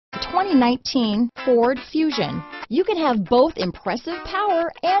2019 Ford Fusion. You can have both impressive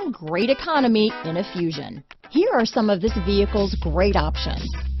power and great economy in a Fusion. Here are some of this vehicle's great options: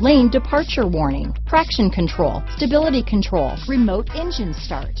 lane departure warning, traction control, stability control, remote engine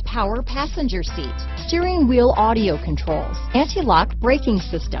start, power passenger seat, steering wheel audio controls, anti-lock braking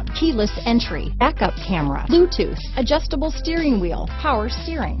system, keyless entry, backup camera, Bluetooth, adjustable steering wheel, power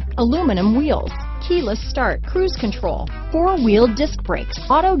steering, aluminum wheels, keyless start, cruise control, four-wheel disc brakes,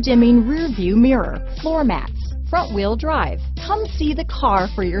 auto-dimming rear view mirror, floor mats, front-wheel drive. Come see the car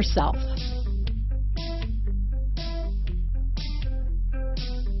for yourself.